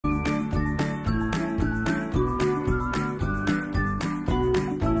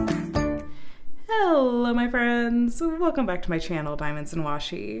Hello my friends, welcome back to my channel, Diamonds and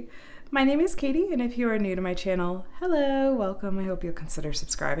Washi. My name is Katie, and if you are new to my channel, hello, welcome. I hope you'll consider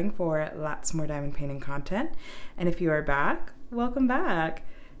subscribing for lots more diamond painting content. And if you are back, welcome back.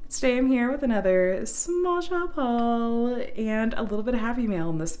 Today I'm here with another small shop haul and a little bit of happy mail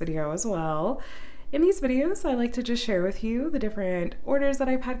in this video as well. In these videos, I like to just share with you the different orders that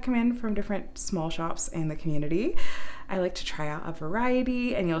I've had come in from different small shops in the community. I like to try out a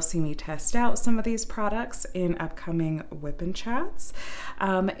variety, and you'll see me test out some of these products in upcoming whip-in chats.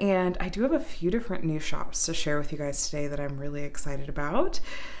 And I do have a few different new shops to share with you guys today that I'm really excited about.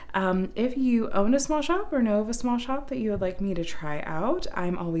 If you own a small shop or know of a small shop that you would like me to try out,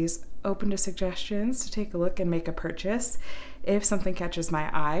 I'm always open to suggestions to take a look and make a purchase. If something catches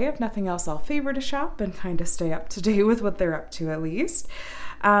my eye, if nothing else, I'll favorite a shop and kind of stay up to date with what they're up to at least.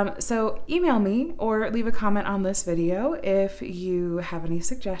 So email me or leave a comment on this video if you have any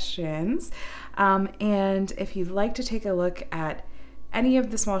suggestions. And if you'd like to take a look at any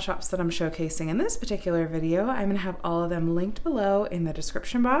of the small shops that I'm showcasing in this particular video, I'm going to have all of them linked below in the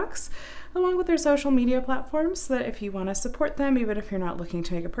description box, along with their social media platforms, so that if you want to support them, even if you're not looking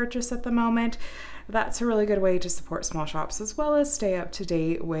to make a purchase at the moment, that's a really good way to support small shops, as well as stay up to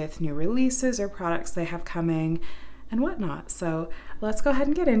date with new releases or products they have coming and whatnot. So let's go ahead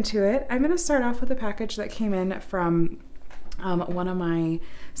and get into it. I'm going to start off with a package that came in from one of my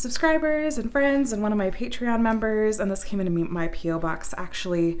subscribers and friends and one of my Patreon members, and this came into my PO box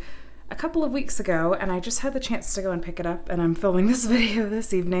actually a couple of weeks ago, and I just had the chance to go and pick it up, and I'm filming this video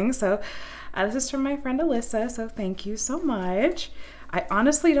this evening. So this is from my friend Alyssa, so thank you so much. I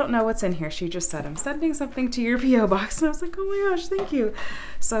honestly don't know what's in here. She just said, I'm sending something to your PO box, and I was like, oh my gosh, thank you.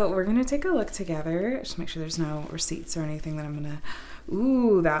 So we're gonna take a look together, just make sure there's no receipts or anything that I'm gonna.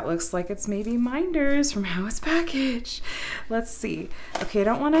 Ooh, that looks like it's maybe minders from how it's packaged. Let's see. Okay, I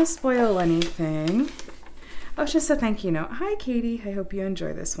don't want to spoil anything. Oh, it's just a thank you note. Hi, Katie. I hope you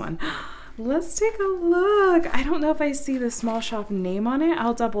enjoy this one. Let's take a look. I don't know if I see the small shop name on it.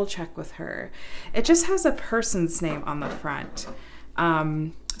 I'll double check with her. It just has a person's name on the front.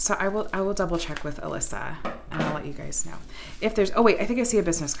 So I will double check with Alyssa, and I'll let you guys know. If there's, oh wait, I think I see a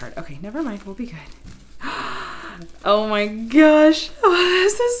business card. Okay, never mind. We'll be good. Oh my gosh, oh,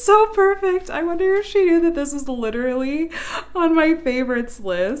 this is so perfect. I wonder if she knew that this was literally on my favorites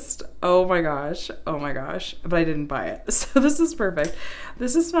list. Oh my gosh, but I didn't buy it. So this is perfect.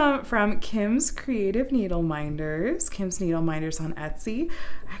 This is from Kim's Creative Needle Minders. Kim's Needle Minders on Etsy.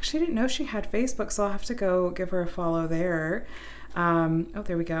 I actually didn't know she had Facebook, so I'll have to go give her a follow there. Oh,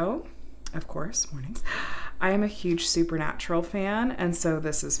 there we go. Of course, mornings. I am a huge Supernatural fan, and so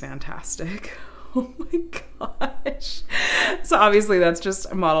this is fantastic. Oh my gosh. So obviously that's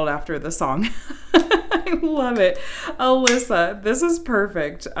just modeled after the song. I love it. Alyssa, this is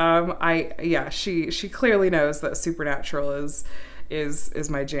perfect. Yeah, she clearly knows that Supernatural is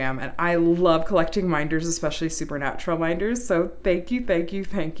my jam, and I love collecting minders, especially Supernatural minders. So thank you.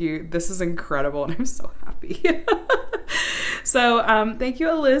 This is incredible, and I'm so happy. So thank you,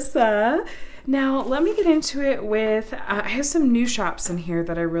 Alyssa. Now let me get into it with, I have some new shops in here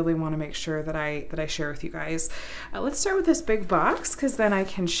that I really want to make sure that I share with you guys. Let's start with this big box, because then I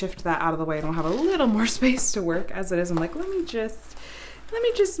can shift that out of the way and I'll have a little more space to work. As it is, I'm like, let me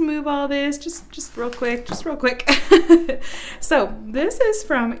just move all this just real quick. So this is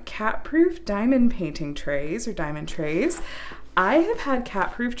from CatProof diamond painting trays, or diamond trays. I have had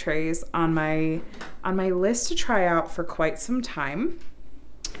CatProof trays on my list to try out for quite some time,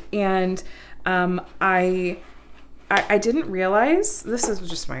 and I didn't realize, this is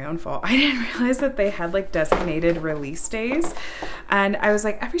just my own fault, I didn't realize that they had like designated release days, and I was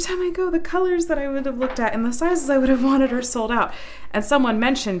like, every time I go, the colors that I would have looked at and the sizes I would have wanted are sold out. And someone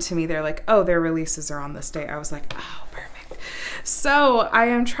mentioned to me, they're like, oh, their releases are on this day. I was like, oh, perfect. So I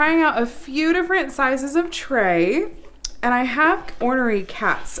am trying out a few different sizes of tray, and I have ornery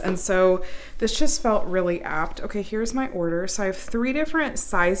cats, and so this just felt really apt. Okay, here's my order. So I have 3 different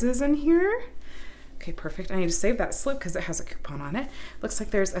sizes in here. Okay, perfect. I need to save that slip because it has a coupon on it. Looks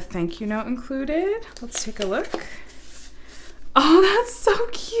like there's a thank you note included. Let's take a look. Oh, that's so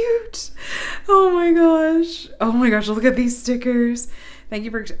cute. Oh my gosh, look at these stickers. Thank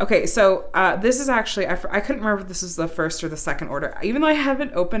you for, okay, so this is actually, I couldn't remember if this is the first or the second order. Even though I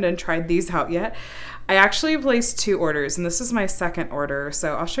haven't opened and tried these out yet, I actually placed 2 orders, and this is my second order.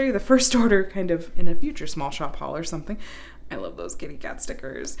 So I'll show you the first order kind of in a future small shop haul or something. I love those kitty cat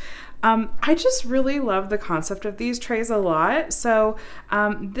stickers. I just really love the concept of these trays a lot. So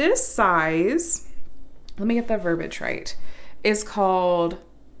this size, let me get the verbiage right, is called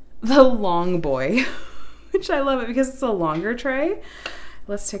the Long Boy, which I love it because it's a longer tray.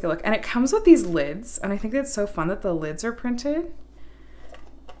 Let's take a look. And it comes with these lids, and I think it's so fun that the lids are printed.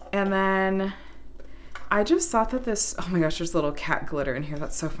 And then I just thought that this, oh my gosh, there's little cat glitter in here.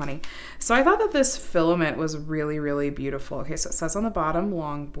 That's so funny. So I thought that this filament was really, really beautiful. Okay, so it says on the bottom,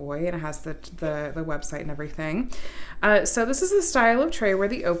 Long Boy, and it has the website and everything. So this is the style of tray where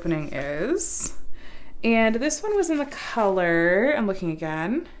the opening is. And this one was in the color, I'm looking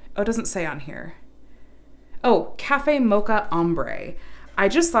again. Oh, it doesn't say on here. Oh, Cafe Mocha Ombre. I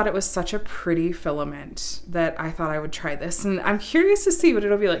just thought it was such a pretty filament that I thought I would try this. And I'm curious to see what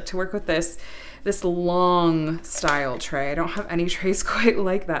it'll be like to work with this long style tray. I don't have any trays quite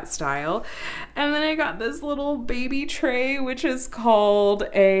like that style. And then I got this little baby tray, which is called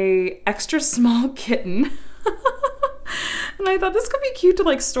a extra small kitten. And I thought this could be cute to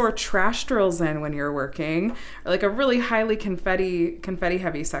like store trash drills in when you're working, or like a really highly confetti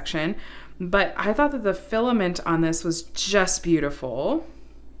heavy section. But I thought that the filament on this was just beautiful.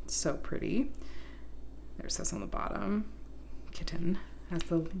 So pretty. There it says on the bottom, kitten. Has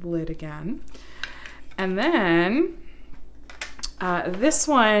the lid again. And then this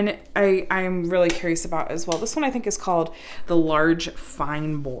one I'm really curious about as well. This one I think is called the Large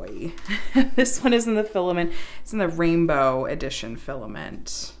Fine Boy. This one is in the filament. It's in the Rainbow Edition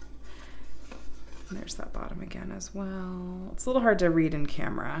filament. And there's that bottom again as well. It's a little hard to read in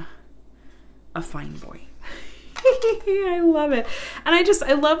camera. A fine boy. I love it. And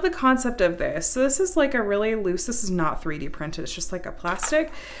I love the concept of this. So this is like a really loose, this is not 3D printed. It's just like a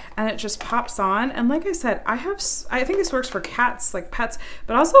plastic and it just pops on. And like I said, I think this works for cats, like pets,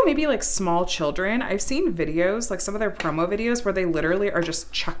 but also maybe like small children. I've seen videos, like some of their promo videos where they literally are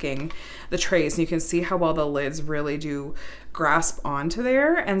just chucking the trays and you can see how well the lids really do grasp onto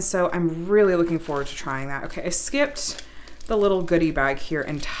there. And so I'm really looking forward to trying that. Okay, I skipped the little goodie bag here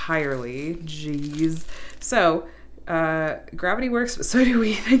entirely. Jeez. So, Gravity works, but so do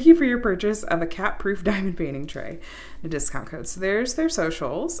we. Thank you for your purchase of a CatProof diamond painting tray. The discount code. So there's their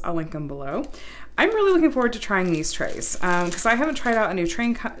socials. I'll link them below. I'm really looking forward to trying these trays because I haven't tried out a new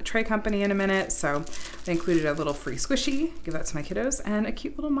tray company in a minute. So they included a little free squishy. Give that to my kiddos and a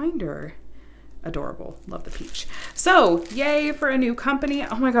cute little minder. Adorable. Love the peach. So yay for a new company.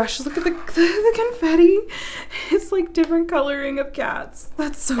 Oh my gosh, look at the confetti. It's like different coloring of cats.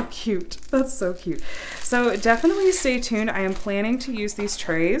 That's so cute. That's so cute. So definitely stay tuned. I am planning to use these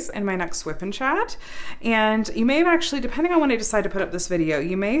trays in my next whip and chat. And you may have actually, depending on when I decide to put up this video,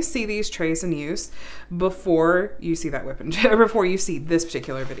 you may see these trays in use before you see that whip and chat, or before you see this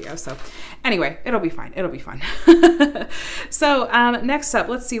particular video. So anyway, it'll be fine. It'll be fun. So next up,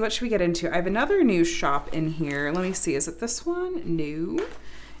 let's see, what should we get into? I have another new shop in here. Let me see. Is it this one? New.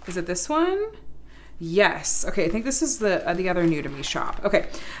 Is it this one? Yes. Okay. I think this is the other new to me shop. Okay.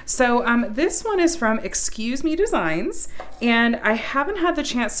 So this one is from Excuse Me Designs, and I haven't had the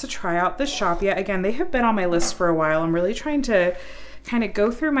chance to try out this shop yet. Again, they have been on my list for a while. I'm really trying to kind of go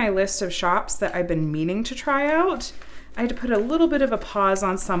through my list of shops that I've been meaning to try out. I had to put a little bit of a pause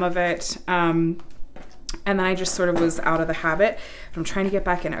on some of it. And then I just sort of was out of the habit. I'm trying to get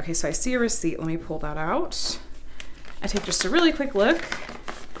back in. Okay, so I see a receipt. Let me pull that out. I take just a really quick look.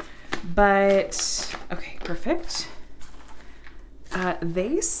 But, okay, perfect.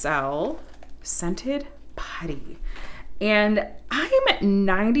 They sell scented putty. And I'm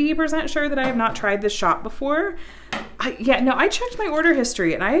 90% sure that I have not tried this shop before. I checked my order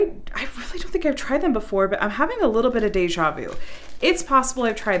history and I really don't think I've tried them before, but I'm having a little bit of deja vu. It's possible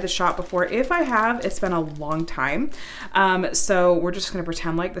I've tried the shop before. If I have, it's been a long time. So we're just gonna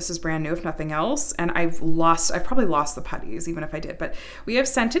pretend like this is brand new, if nothing else. And I've probably lost the putties, even if I did, but we have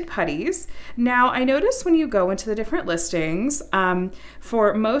scented putties. Now I noticed when you go into the different listings,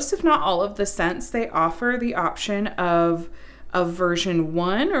 for most, if not all of the scents, they offer the option of a version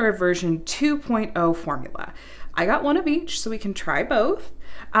 1 or a version 2.0 formula. I got one of each so we can try both.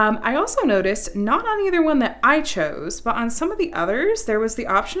 I also noticed, not on either one that I chose, but on some of the others, there was the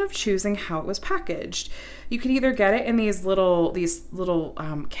option of choosing how it was packaged. You could either get it in these little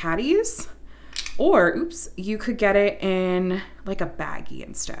caddies, or, oops, you could get it in like a baggie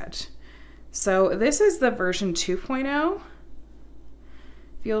instead. So this is the version 2.0.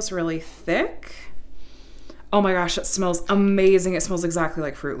 Feels really thick. Oh my gosh, it smells amazing. It smells exactly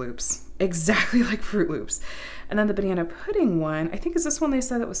like Fruit Loops. Exactly like Fruit Loops. And then the banana pudding one, I think is this one they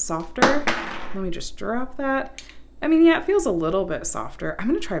said that was softer. Let me just drop that. I mean, yeah, it feels a little bit softer. I'm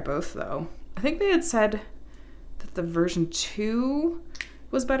gonna try both though. I think they had said that the version 2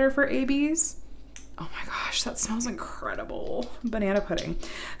 was better for ABs. Oh my gosh, that smells incredible. Banana pudding.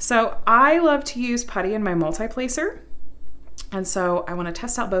 So I love to use putty in my multi-placer. And so I want to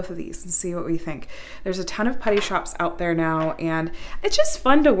test out both of these and see what we think. There's a ton of putty shops out there now, and it's just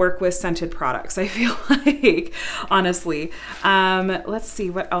fun to work with scented products, I feel like, honestly. Let's see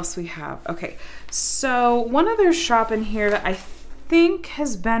what else we have. Okay, so one other shop in here that I think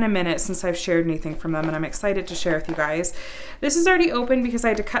has been a minute since I've shared anything from them, and I'm excited to share with you guys. This is already open because I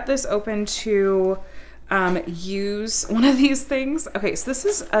had to cut this open to use one of these things. Okay, so this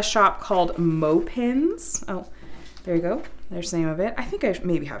is a shop called Mopins. Oh, there you go. There's the name of it. I think I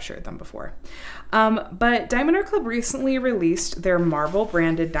maybe have shared them before. But Diamond Art Club recently released their marble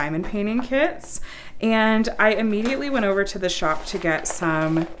branded diamond painting kits, and I immediately went over to the shop to get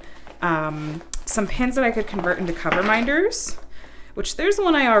some pins that I could convert into cover minders, which there's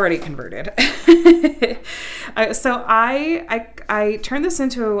one I already converted. So I turned this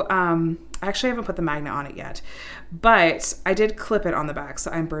into, I actually haven't put the magnet on it yet, but I did clip it on the back,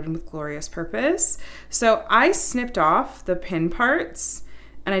 so I'm burdened with glorious purpose. So I snipped off the pin parts,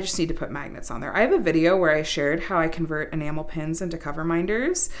 and I just need to put magnets on there. I have a video where I shared how I convert enamel pins into cover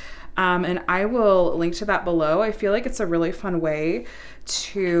minders, and I will link to that below. I feel like it's a really fun way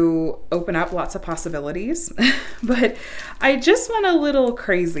to open up lots of possibilities, but I just went a little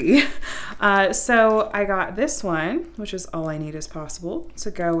crazy. So I got this one, which is all I need as possible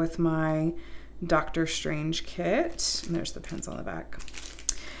to go with my Doctor Strange kit. And there's the pins on the back.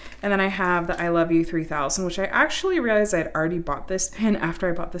 And then I have the I Love You 3000, which I actually realized I'd already bought this pin after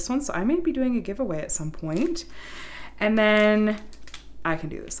I bought this one, so I may be doing a giveaway at some point. And then I can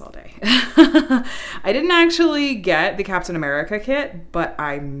do this all day. I didn't actually get the Captain America kit, but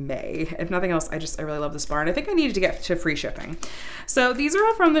I may. If nothing else, I really love this bar, and I think I needed to get to free shipping. So these are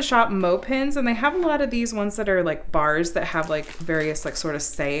all from the shop Mopins, and they have a lot of these ones that are like bars that have like various like sort of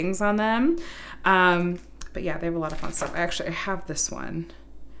sayings on them. But yeah, they have a lot of fun stuff. I have this one.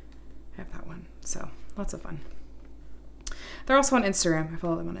 I have that one. So lots of fun. They're also on Instagram. I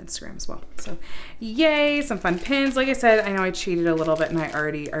follow them on Instagram as well. So yay, some fun pins. Like I said, I know I cheated a little bit and I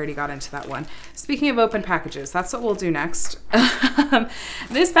already got into that one. Speaking of open packages, that's what we'll do next.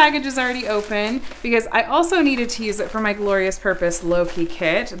 This package is already open because I also needed to use it for my Glorious Purpose Loki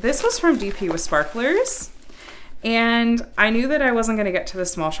kit. This was from DP with Sparklers. And I knew that I wasn't gonna get to the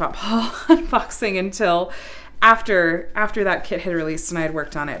small shop haul unboxing until after that kit had released and I had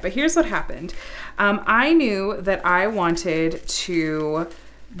worked on it. But here's what happened. I knew that I wanted to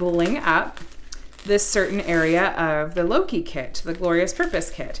bling up this certain area of the Loki kit, the Glorious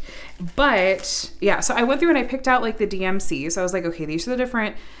Purpose kit. But yeah, so I went through and I picked out like the DMCs. I was like, okay, these are the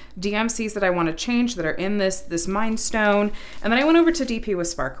different DMCs that I want to change that are in this Mind Stone. And then I went over to DP with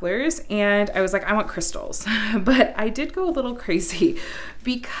Sparklers and I was like, I want crystals. But I did go a little crazy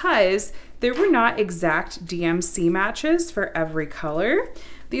because there were not exact DMC matches for every color.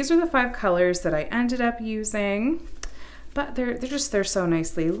 These are the 5 colors that I ended up using, but they're so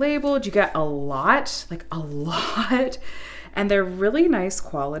nicely labeled. You get a lot, like a lot, and they're really nice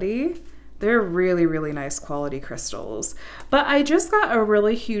quality. They're really, really nice quality crystals. But I just got a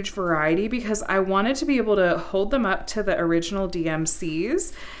really huge variety because I wanted to be able to hold them up to the original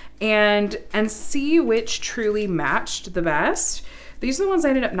DMCs and see which truly matched the best. These are the ones I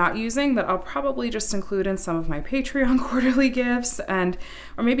ended up not using that I'll probably just include in some of my Patreon quarterly gifts or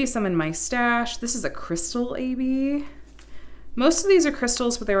maybe some in my stash. This is a crystal AB. Most of these are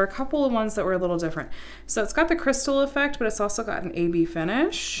crystals, but there were a couple of ones that were a little different. So it's got the crystal effect, but it's also got an AB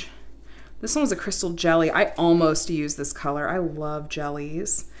finish. This one was a crystal jelly. I almost used this color. I love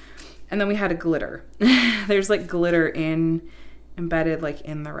jellies. And then we had a glitter. There's like glitter embedded like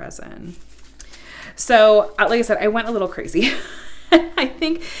in the resin. So like I said, I went a little crazy. I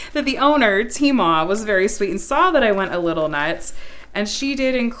think that the owner, Tima, was very sweet and saw that I went a little nuts, and she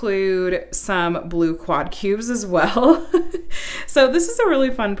did include some blue quad cubes as well. So this is a really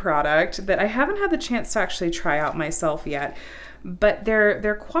fun product that I haven't had the chance to actually try out myself yet, but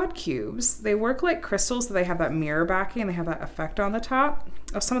they're quad cubes. They work like crystals, so they have that mirror backing and they have that effect on the top.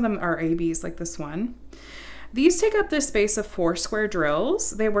 Oh, some of them are ABs like this one. These take up this space of 4 square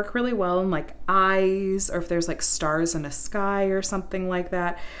drills. They work really well in like eyes or if there's like stars in a sky or something like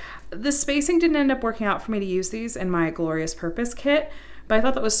that. The spacing didn't end up working out for me to use these in my Glorious Purpose kit, but I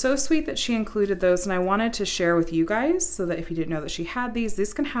thought that was so sweet that she included those, and I wanted to share with you guys so that if you didn't know that she had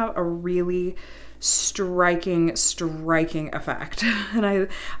these can have a really striking effect. And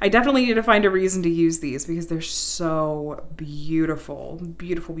I definitely need to find a reason to use these because they're so beautiful,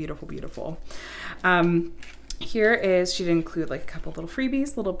 beautiful, beautiful, beautiful. Here is, she did include like a couple little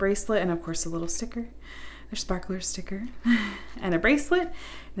freebies, little bracelet, and of course a little sticker, their Sparkler sticker, and a bracelet, and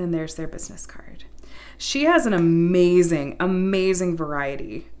then there's their business card. She has an amazing, amazing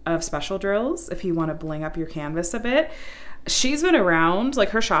variety of special drills if you want to bling up your canvas a bit. she's been around, like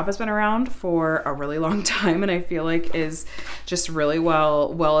her shop has been around for a really long time, and I feel like is just really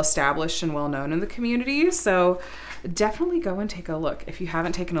well established and well known in the community. So definitely go and take a look if you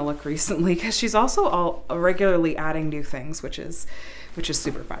haven't taken a look recently, because she's also regularly adding new things, which is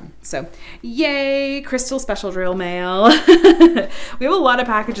super fun. So yay, Crystal special drill mail. We have a lot of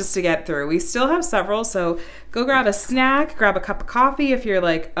packages to get through. We still have several, so go grab a snack, grab a cup of coffee if you're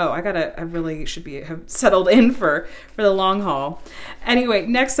like, oh, I really should have settled in for the long haul. Anyway,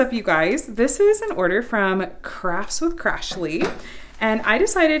 next up, you guys, this is an order from Crafts with Crashley, and I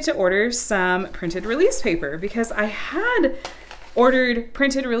decided to order some printed release paper because I had ordered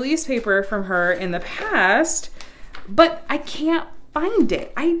printed release paper from her in the past, but I can't find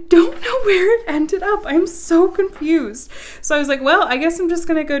it. I don't know where it ended up. I'm so confused. So I was like, well, I guess I'm just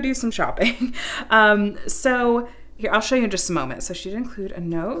gonna go do some shopping. So here, I'll show you in just a moment. So she did include a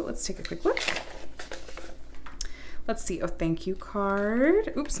note. Let's take a quick look. Let's see, oh, thank you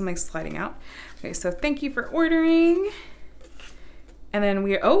card. Oops, something's sliding out. Okay, so thank you for ordering. And then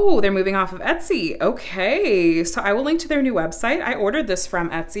they're moving off of Etsy. Okay, so I will link to their new website. I ordered this from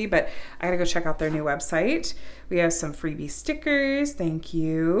Etsy, but I gotta go check out their new website. We have some freebie stickers, thank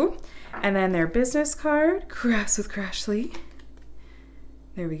you. And then their business card, Crafts with Crashley.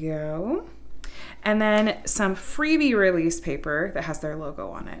 There we go. And then some freebie release paper that has their logo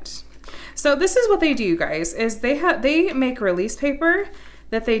on it. So this is what they do, guys, is they make release paper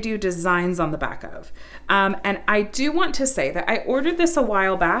that they do designs on the back of. And I do want to say that I ordered this a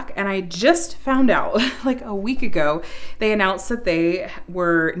while back, and I just found out like a week ago, they announced that they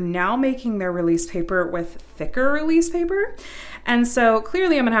were now making their release paper with thicker release paper. And so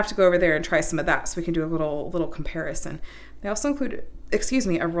clearly I'm gonna have to go over there and try some of that so we can do a little comparison. They also include, excuse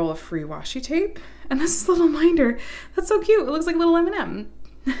me, a roll of free washi tape. And this is a little minder. That's so cute. It looks like a little M&M.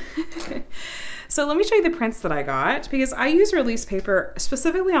 So let me show you the prints that I got, because I use release paper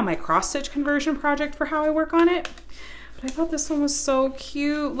specifically on my cross-stitch conversion project for how I work on it. But I thought this one was so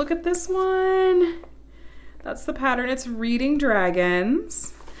cute. Look at this one. That's the pattern. It's Reading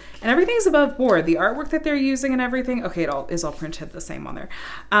Dragons. And everything's above board. The artwork that they're using and everything, okay, it is all printed the same on there.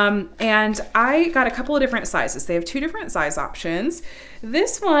 And I got a couple of different sizes. They have 2 different size options.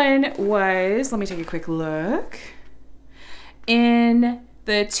 This one was, let me take a quick look, in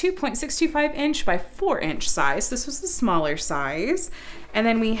the 2.625 inch by 4 inch size. This was the smaller size. And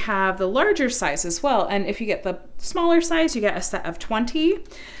then we have the larger size as well. And if you get the smaller size, you get a set of 20.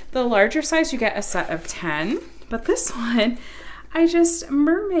 The larger size, you get a set of 10. But this one,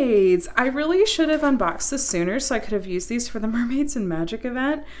 mermaids. I really should have unboxed this sooner so I could have used these for the Mermaids and Magic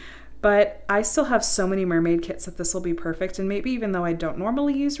event. But I still have so many mermaid kits that this will be perfect. And maybe even though I don't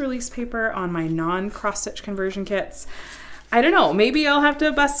normally use release paper on my non-cross-stitch conversion kits, I don't know, maybe I'll have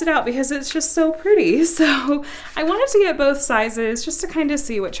to bust it out because it's just so pretty. So I wanted to get both sizes just to kind of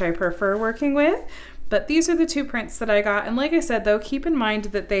see which I prefer working with. But these are the 2 prints that I got. And like I said, though, keep in mind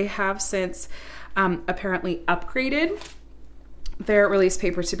that they have since apparently upgraded their release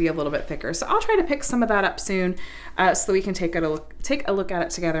paper to be a little bit thicker. So I'll try to pick some of that up soon so that we can take a look at it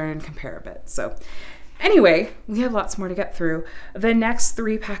together and compare a bit. So anyway, we have lots more to get through. The next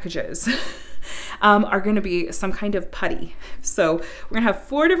 3 packages are going to be some kind of putty. So we're gonna have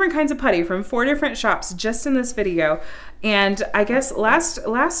 4 different kinds of putty from 4 different shops just in this video. And I guess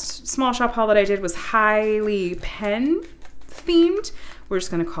last small shop haul that I did was highly pen themed. We're just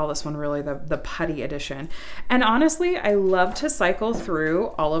gonna call this one really the putty edition. And honestly, I love to cycle through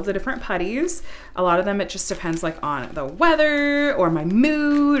all of the different putties. A lot of them, it just depends like on the weather or my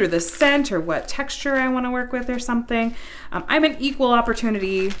mood or the scent or what texture I wanna work with or something. I'm an equal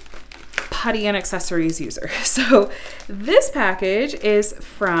opportunity putty and accessories user. So this package is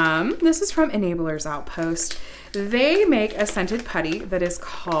from Enablers Outpost. They make a scented putty that is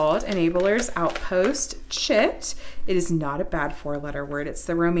called Enablers Outpost Chit. It is not a bad 4-letter word. It's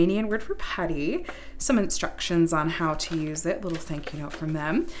the Romanian word for putty. Some instructions on how to use it, little thank you note from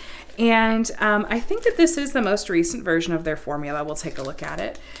them. And I think that this is the most recent version of their formula. We'll take a look at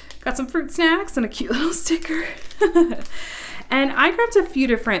it. Got some fruit snacks and a cute little sticker. And I grabbed a few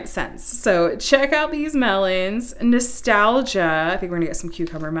different scents. So check out these melons, Nostalgia, I think we're gonna get some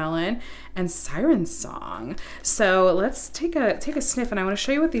cucumber melon, and Siren Song. So let's take a sniff, and I wanna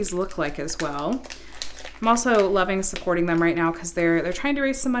show you what these look like as well. I'm also loving supporting them right now because they're trying to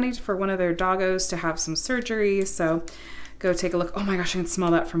raise some money for one of their doggos to have some surgery. So go take a look. Oh my gosh, I can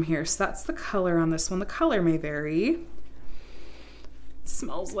smell that from here. So that's the color on this one. The color may vary. It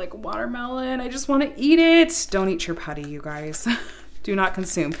smells like watermelon. I just want to eat it. Don't eat your putty, you guys. Do not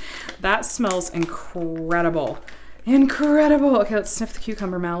consume. That smells incredible. Incredible. Okay, let's sniff the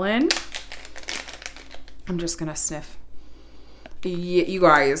cucumber melon. I'm just gonna sniff You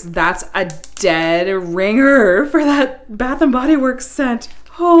guys, that's a dead ringer for that Bath & Body Works scent.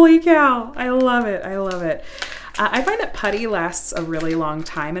 Holy cow, I love it, I love it. I find that putty lasts a really long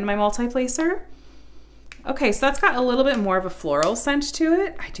time in my multi-placer. Okay, so that's got a little bit more of a floral scent to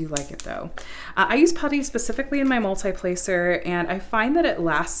it. I do like it though. I use putty specifically in my multi-placer, and I find that it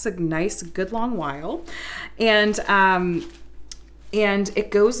lasts a nice, good long while. And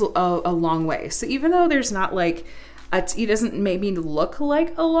it goes a long way. So even though there's not like, it doesn't maybe look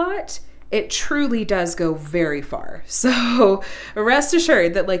like a lot, it truly does go very far. So rest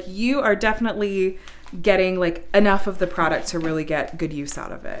assured that like you are definitely getting like enough of the product to really get good use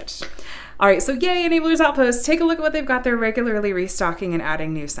out of it. All right, so yay, Enablers Outpost. Take a look at what they've got. They're regularly restocking and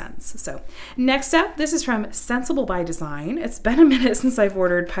adding new scents. So next up, this is from Sensible by Design. It's been a minute since I've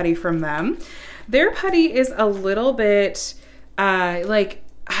ordered putty from them. Their putty is a little bit like,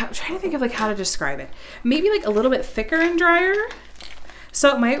 I'm trying to think of like how to describe it. Maybe like a little bit thicker and drier.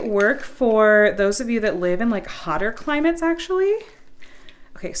 So it might work for those of you that live in like hotter climates actually.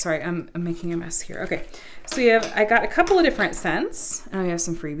 Okay, sorry, I'm making a mess here. Okay, so I got a couple of different scents, and we have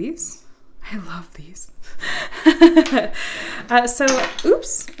some freebies. I love these.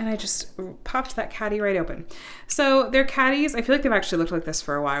 Oops, and I just popped that caddy right open. So they're caddies. I feel like they've actually looked like this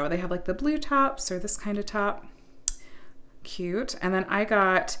for a while. They have like the blue tops or this kind of top. Cute. And then I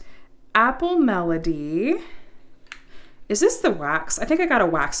got Apple Melody. Is this the wax? I think I got a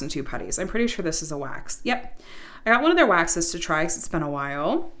wax and 2 putties. I'm pretty sure this is a wax. Yep. I got one of their waxes to try because it's been a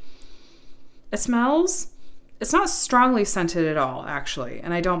while. It smells, it's not strongly scented at all, actually,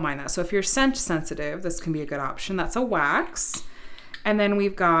 and I don't mind that. So if you're scent sensitive, this can be a good option. That's a wax. And then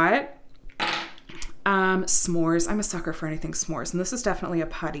we've got s'mores. I'm a sucker for anything s'mores, and this is definitely a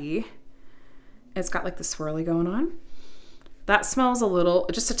putty. It's got like the swirly going on. That smells a little,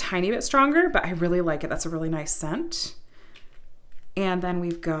 just a tiny bit stronger, but I really like it. That's a really nice scent. And then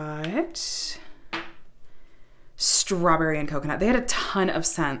we've got strawberry and coconut. They had a ton of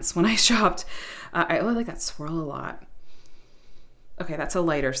scents when I shopped. I like that swirl a lot. Okay, that's a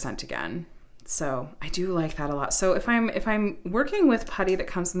lighter scent again. So I do like that a lot. So if I'm working with putty that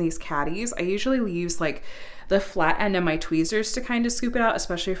comes in these caddies, I usually use like the flat end of my tweezers to kind of scoop it out,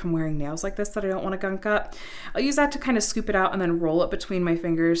 especially if I'm wearing nails like this that I don't want to gunk up. I'll use that to kind of scoop it out and then roll it between my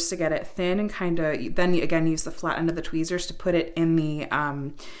fingers to get it thin, and kind of then again use the flat end of the tweezers to put it in the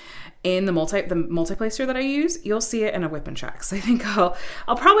multi-placer that I use. You'll see it in a whip and chat. So I think I'll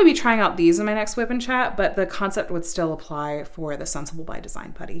probably be trying out these in my next whip and chat, but the concept would still apply for the Sensible by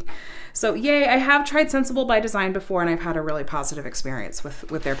Design putty. So yay, I have tried Sensible by Design before, and I've had a really positive experience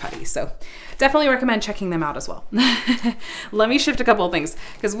with their putty. So definitely recommend checking them out as well. Let me shift a couple of things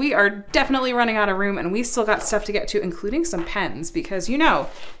because we are definitely running out of room, and we still got stuff to get to, including some pens, because you know,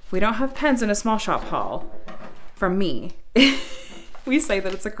 if we don't have pens in a small shop haul from me, we say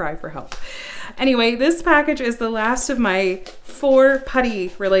that it's a cry for help. Anyway, this package is the last of my 4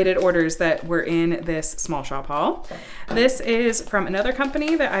 putty related orders that were in this small shop haul. This is from another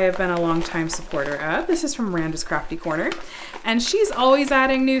company that I have been a longtime supporter of. This is from Randa's Crafty Corner, and she's always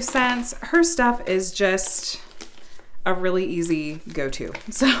adding new scents. Her stuff is just a really easy go-to.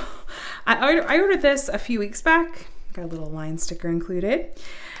 So I ordered this a few weeks back. Got a little line sticker included.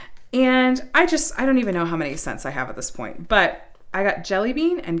 And I don't even know how many scents I have at this point, but I got jelly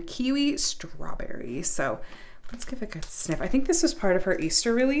bean and kiwi strawberry. So let's give it a good sniff. I think this was part of her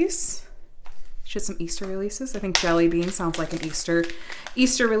Easter release. She had some Easter releases. I think jelly bean sounds like an Easter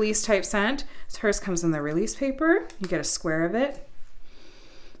release type scent. So hers comes in the release paper. You get a square of it.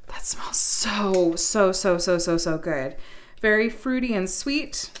 That smells so good. Very fruity and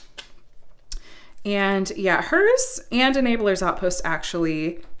sweet. And yeah, hers and Enablers Outpost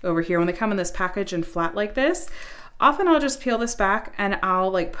actually over here, when they come in this package and flat like this, often I'll just peel this back and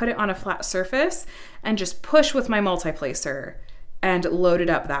I'll like put it on a flat surface and just push with my multi-placer and load it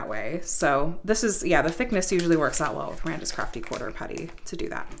up that way. So this is, yeah, the thickness usually works out well with Randa's Crafty Quarter putty to do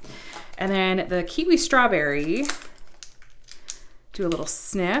that. And then the kiwi strawberry, do a little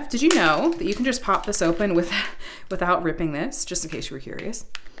sniff. Did you know that you can just pop this open without ripping this, just in case you were curious?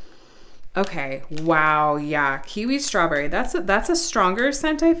 Okay, wow, yeah, kiwi strawberry. That's a stronger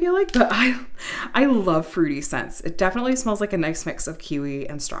scent, I feel like, but I love fruity scents. It definitely smells like a nice mix of kiwi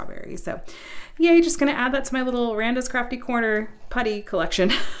and strawberry. So yay, just gonna add that to my little Randa's Crafty Corner putty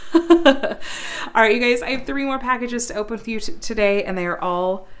collection. All right, you guys, I have 3 more packages to open for you today, and they are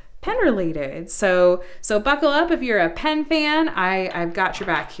all pen related. So buckle up if you're a pen fan. I've got your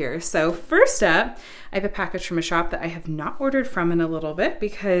back here. So first up, I have a package from a shop that I have not ordered from in a little bit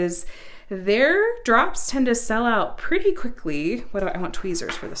because their drops tend to sell out pretty quickly. I want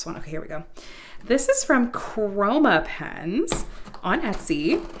tweezers for this one. Okay, here we go. This is from Chroma pens on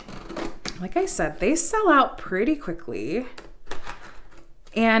Etsy. Like I said, they sell out pretty quickly.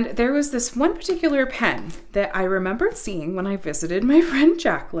 And there was this one particular pen that I remembered seeing when I visited my friend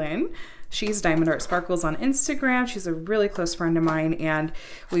Jacqueline. She's Diamond Art Sparkles on Instagram. She's a really close friend of mine, and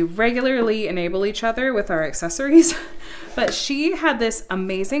we regularly enable each other with our accessories. But she had this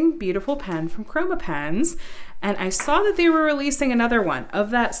amazing, beautiful pen from Chroma Pens, and I saw that they were releasing another one of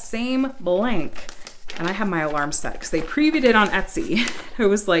that same blank. And I have my alarm set because they previewed it on Etsy. It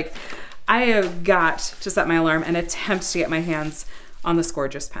was like, I have got to set my alarm and attempt to get my hands on this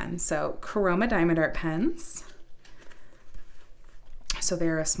gorgeous pen. So Chroma Diamond Art Pens. So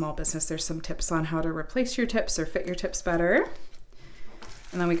they're a small business. There's some tips on how to replace your tips or fit your tips better.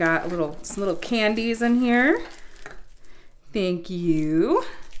 And then we got some little candies in here. Thank you.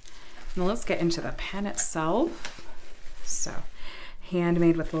 Now let's get into the pen itself. So,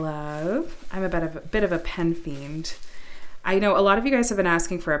 handmade with love. I'm a bit of a pen fiend. I know a lot of you guys have been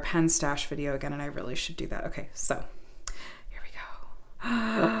asking for a pen stash video again, and I really should do that. Okay, so here we go.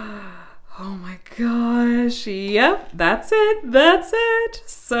 Oh my gosh. Yep, that's it. That's it.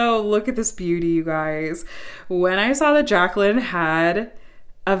 So look at this beauty, you guys. When I saw that Jacqueline had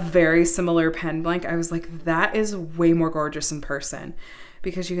a very similar pen blank, I was like, that is way more gorgeous in person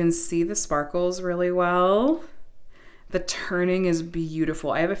because you can see the sparkles really well. The turning is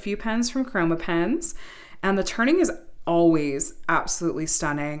beautiful. I have a few pens from Chroma Pens, and the turning is always absolutely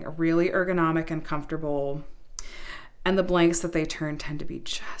stunning, really ergonomic and comfortable. And the blanks that they turn tend to be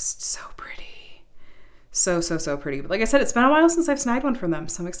just so pretty. So pretty. But like I said, it's been a while since I've snagged one from them,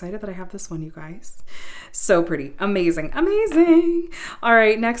 so I'm excited that I have this one, you guys. So pretty. Amazing. Amazing. All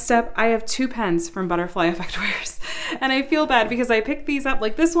right, next up, I have two pens from Butterfly Effectwares. And I feel bad because I picked these up,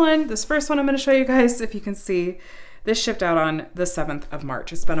 like this one, this first one I'm going to show you guys, if you can see. This shipped out on the 7th of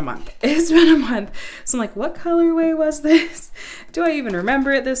March. It's been a month. It's been a month. So I'm like, what colorway was this? Do I even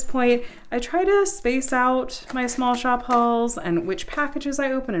remember at this point? I try to space out my small shop hauls and which packages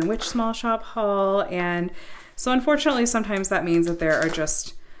I open in which small shop haul. And so unfortunately, sometimes that means that there are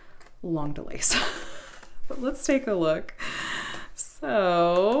just long delays. But let's take a look.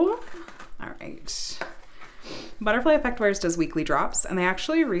 So, all right. Butterfly Effectwares does weekly drops, and they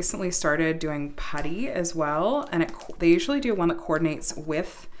actually recently started doing putty as well, and they usually do one that coordinates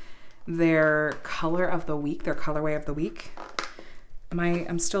with their color of the week, their colorway of the week.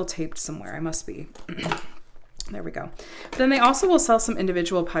 I'm still taped somewhere, I must be. There we go. But then they also will sell some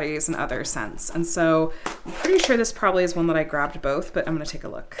individual putties and other scents, and so I'm pretty sure this probably is one that I grabbed both, but I'm gonna take a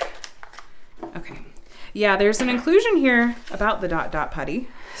look. Okay, yeah, there's an inclusion here about the dot dot putty,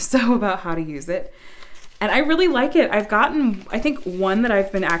 so about how to use it. And I really like it. I've gotten, I think, one that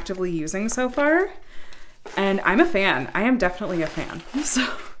I've been actively using so far, and I'm a fan. I am definitely a fan. So,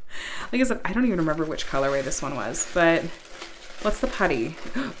 like I said, I don't even remember which colorway this one was, but what's the putty?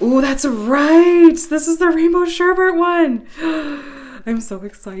 Oh, that's right. This is the Rainbow Sherbet one. I'm so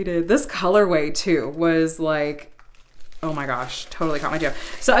excited. This colorway too was like, oh my gosh, totally caught my jam.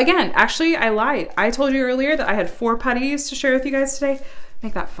 So again, actually I lied. I told you earlier that I had 4 putties to share with you guys today.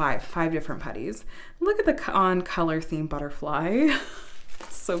 Make that 5 different putties. Look at the on color theme butterfly.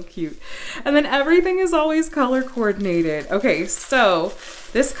 So cute. And then everything is always color coordinated. Okay, so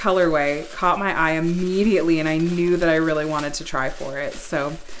this colorway caught my eye immediately, and I knew that I really wanted to try for it.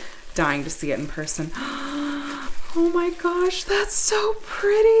 So dying to see it in person. Oh my gosh, that's so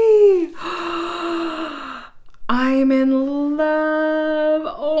pretty. I'm in love.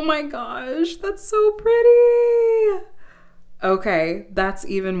 Oh my gosh, that's so pretty. Okay, that's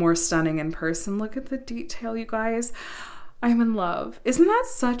even more stunning in person. Look at the detail, you guys. I'm in love. Isn't that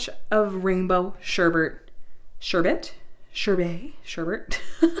such a rainbow sherbet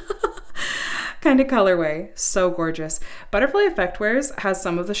kind of colorway? So gorgeous. Butterfly Effectwares has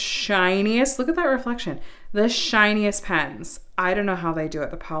some of the shiniest, look at that reflection, the shiniest pens. I don't know how they do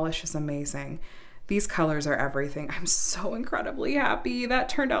it. The polish is amazing. These colors are everything. I'm so incredibly happy. That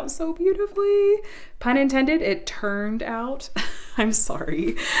turned out so beautifully. Pun intended, it turned out. I'm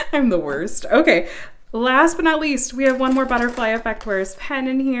sorry. I'm the worst. Okay, last but not least, we have one more Butterfly Effectwares pen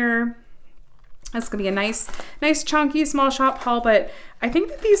in here. That's gonna be a nice chunky small shop haul, but I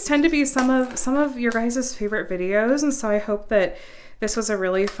think that these tend to be some of your guys' favorite videos, and so I hope that this was a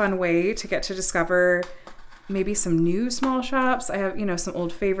really fun way to get to discover maybe some new small shops. I have, you know, some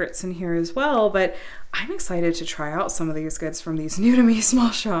old favorites in here as well, but I'm excited to try out some of these goods from these new to me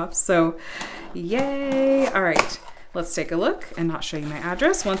small shops. So yay. All right, let's take a look and not show you my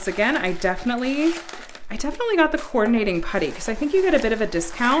address. Once again, I definitely got the coordinating putty because I think you get a bit of a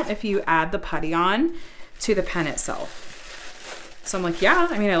discount if you add the putty on to the pen itself. So I'm like, yeah,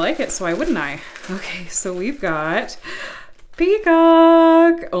 I mean, I like it, so why wouldn't I? Okay, so we've got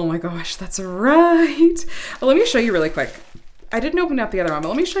Peacock. Oh my gosh, that's right. Well, let me show you really quick. I didn't open up the other one, but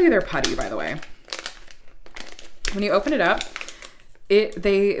let me show you their putty, by the way. When you open it up,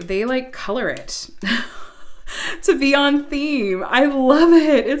 they like color it to be on theme. I love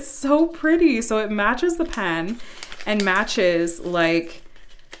it. It's so pretty. So it matches the pen and matches like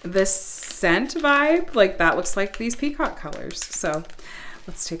this scent vibe. Like that looks like these peacock colors. So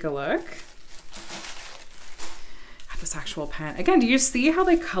let's take a look at this actual pen. Again, do you see how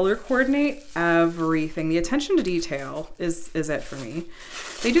they color coordinate everything? The attention to detail is it for me.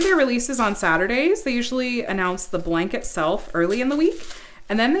 They do their releases on Saturdays. They usually announce the blank itself early in the week,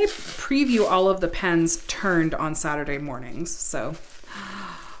 and then they preview all of the pens turned on Saturday mornings. So,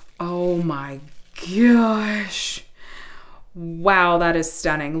 oh my gosh. Wow, that is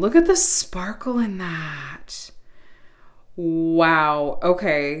stunning. Look at the sparkle in that. Wow.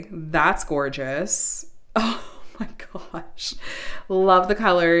 Okay, that's gorgeous. Oh my gosh. Love the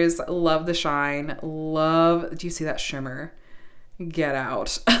colors, love the shine, love, do you see that shimmer? Get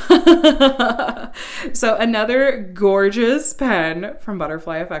out. So another gorgeous pen from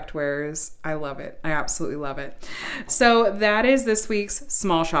Butterfly Effect Wares. I love it. I absolutely love it. So that is this week's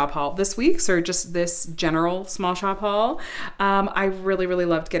small shop haul. This week's, or just this general small shop haul. I really, really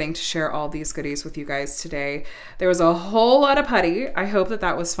loved getting to share all these goodies with you guys today. There was a whole lot of putty. I hope that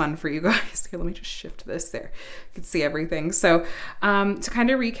that was fun for you guys. Here, let me just shift this there. You can see everything. So to kind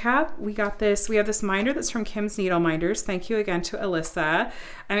of recap, we have this minder that's from Kim's Needle Minders. Thank you again to Alyssa.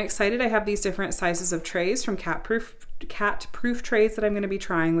 I'm excited. I have these different sizes of trays from CatProof trays that I'm going to be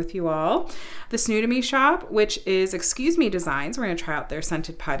trying with you all. This New to Me shop, which is Excuse Me Designs. We're going to try out their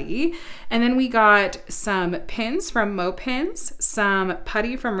scented putty. And then we got some pins from Mo Pins, some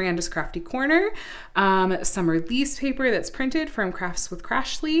putty from Randa's Crafty Corner, some release paper that's printed from Crafts with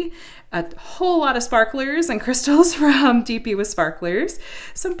Crashley, a whole lot of sparklers and crystals from DP with Sparklers,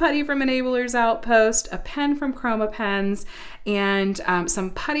 some putty from Enablers Outpost, a pen from Chroma pens, and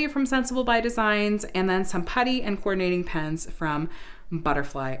some putty from Sensible by Designs, and then some putty and coordinating pens from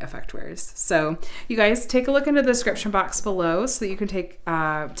Butterfly Effect Wares. So you guys take a look into the description box below so that you can take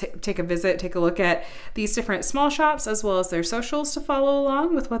a visit, take a look at these different small shops as well as their socials to follow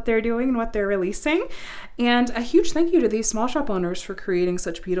along with what they're doing and what they're releasing. And a huge thank you to these small shop owners for creating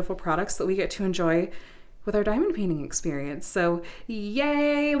such beautiful products that we get to enjoy with our diamond painting experience. So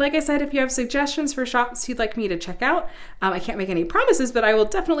yay! Like I said, if you have suggestions for shops you'd like me to check out, I can't make any promises, but I will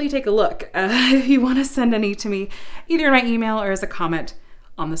definitely take a look if you want to send any to me, either in my email or as a comment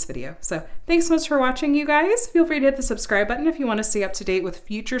on this video. So thanks so much for watching, you guys. Feel free to hit the subscribe button if you want to stay up to date with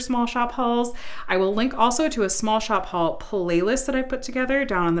future small shop hauls. I will link also to a small shop haul playlist that I put together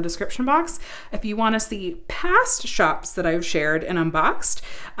down in the description box. If you want to see past shops that I've shared and unboxed,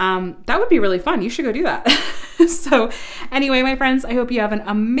 that would be really fun. You should go do that. So anyway, my friends, I hope you have an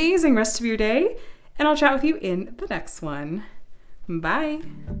amazing rest of your day, and I'll chat with you in the next one. Bye.